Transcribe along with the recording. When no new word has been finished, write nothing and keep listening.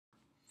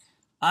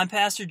I'm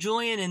Pastor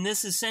Julian, and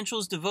this is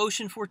Central's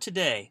devotion for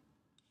today.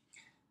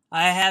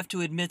 I have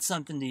to admit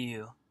something to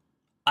you.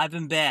 I've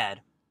been bad.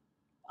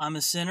 I'm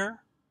a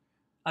sinner.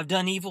 I've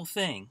done evil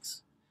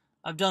things.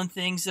 I've done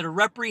things that are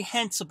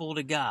reprehensible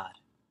to God.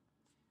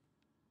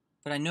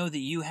 But I know that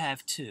you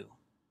have too.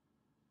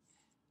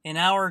 And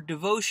our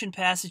devotion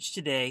passage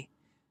today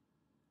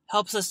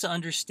helps us to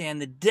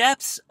understand the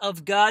depths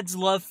of God's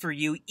love for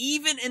you,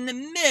 even in the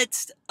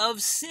midst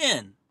of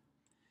sin.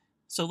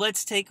 So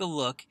let's take a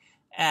look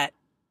at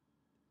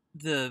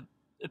the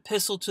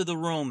Epistle to the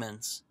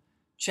Romans,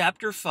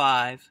 chapter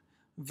 5,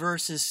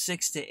 verses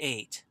 6 to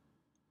 8.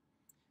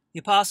 The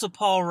Apostle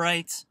Paul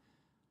writes,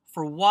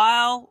 "For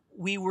while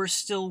we were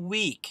still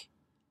weak,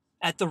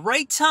 at the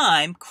right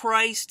time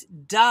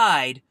Christ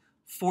died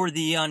for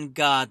the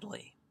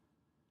ungodly.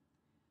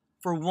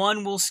 For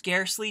one will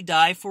scarcely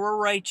die for a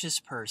righteous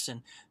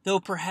person, though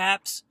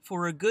perhaps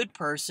for a good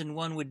person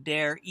one would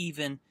dare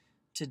even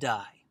to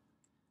die.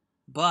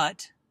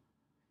 But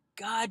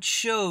God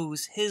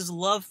shows his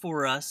love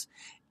for us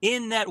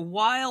in that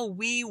while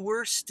we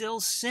were still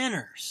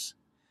sinners,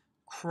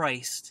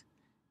 Christ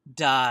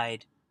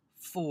died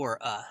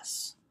for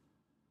us."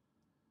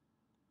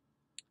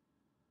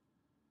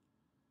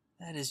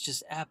 That is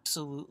just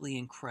absolutely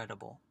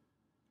incredible.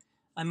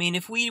 I mean,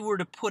 if we were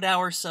to put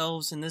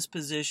ourselves in this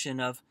position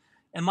of,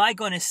 am I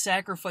going to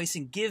sacrifice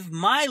and give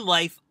my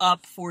life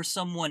up for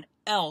someone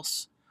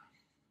else?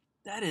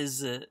 That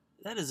is a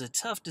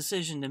tough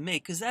decision to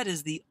make, because that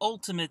is the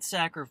ultimate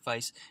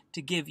sacrifice,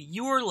 to give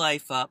your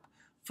life up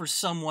for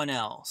someone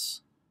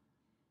else.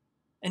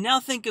 And now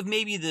think of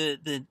maybe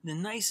the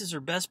nicest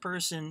or best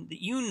person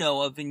that you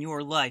know of in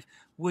your life.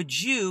 Would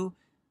you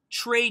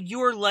trade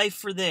your life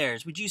for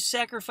theirs? Would you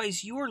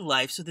sacrifice your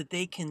life so that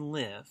they can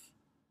live?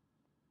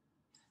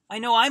 I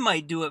know I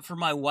might do it for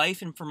my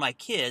wife and for my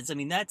kids. I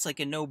mean, that's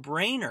like a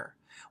no-brainer.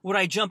 Would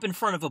I jump in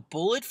front of a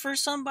bullet for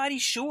somebody?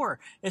 Sure.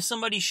 If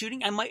somebody's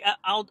shooting,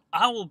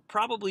 I will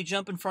probably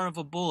jump in front of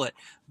a bullet.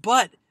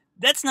 But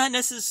that's not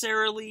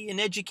necessarily an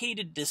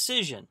educated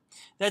decision.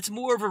 That's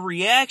more of a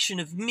reaction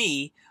of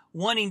me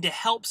wanting to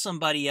help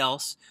somebody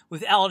else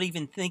without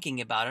even thinking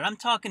about it. I'm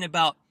talking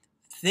about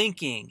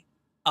thinking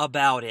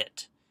about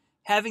it.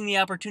 Having the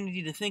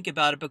opportunity to think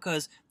about it,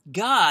 because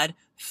God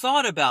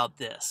thought about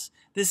this.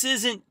 This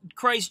isn't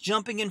Christ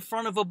jumping in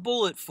front of a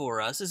bullet for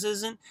us. This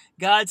isn't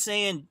God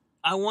saying,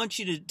 I want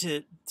you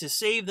to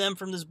save them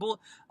from this bullet.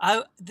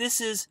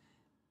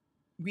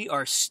 We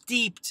are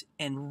steeped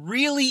and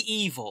really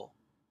evil.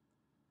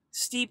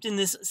 Steeped in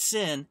this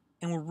sin,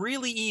 and we're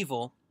really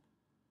evil.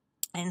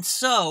 And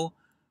so,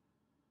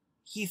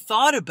 he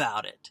thought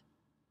about it.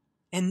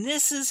 And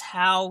this is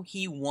how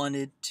he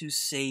wanted to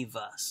save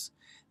us.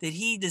 That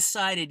he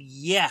decided,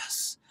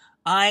 yes,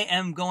 I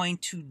am going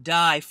to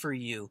die for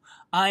you.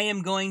 I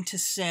am going to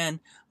send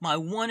my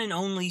one and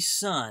only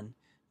Son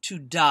to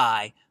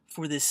die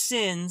for the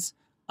sins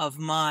of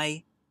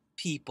my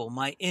people,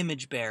 my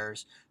image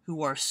bearers,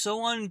 who are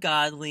so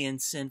ungodly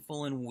and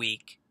sinful and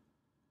weak.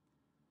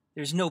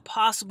 There's no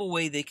possible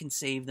way they can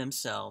save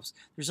themselves.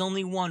 There's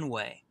only one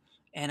way,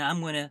 and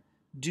I'm going to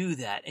do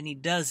that. And he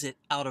does it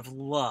out of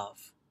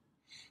love.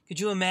 Could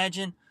you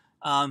imagine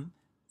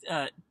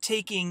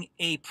taking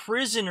a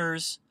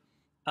prisoner's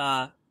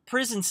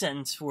prison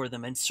sentence for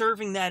them and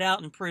serving that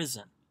out in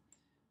prison?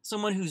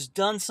 Someone who's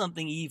done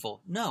something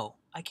evil. No,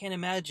 I can't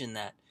imagine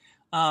that.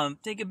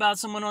 Think about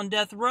someone on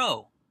death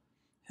row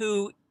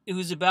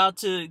who's about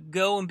to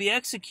go and be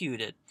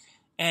executed.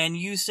 And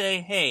you say,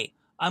 hey,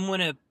 I'm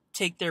going to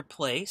take their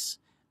place.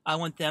 I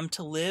want them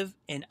to live,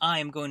 and I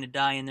am going to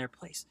die in their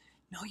place.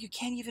 No, you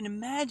can't even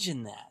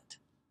imagine that.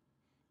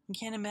 You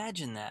can't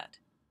imagine that.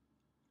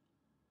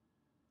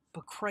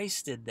 But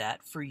Christ did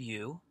that for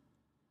you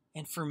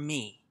and for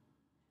me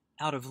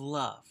out of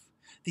love.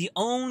 The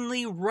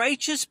only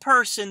righteous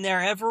person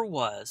there ever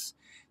was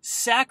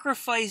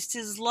sacrificed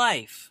his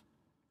life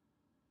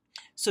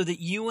so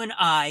that you and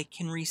I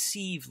can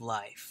receive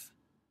life.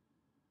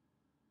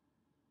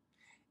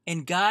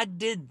 And God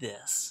did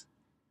this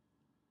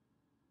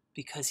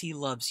because he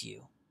loves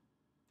you.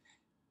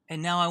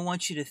 And now I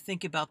want you to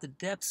think about the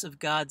depths of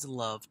God's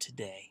love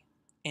today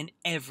and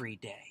every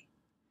day,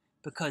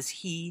 because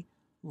he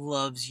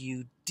loves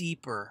you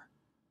deeper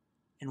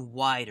and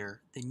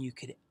wider than you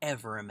could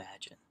ever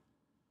imagine.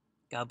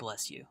 God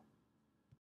bless you.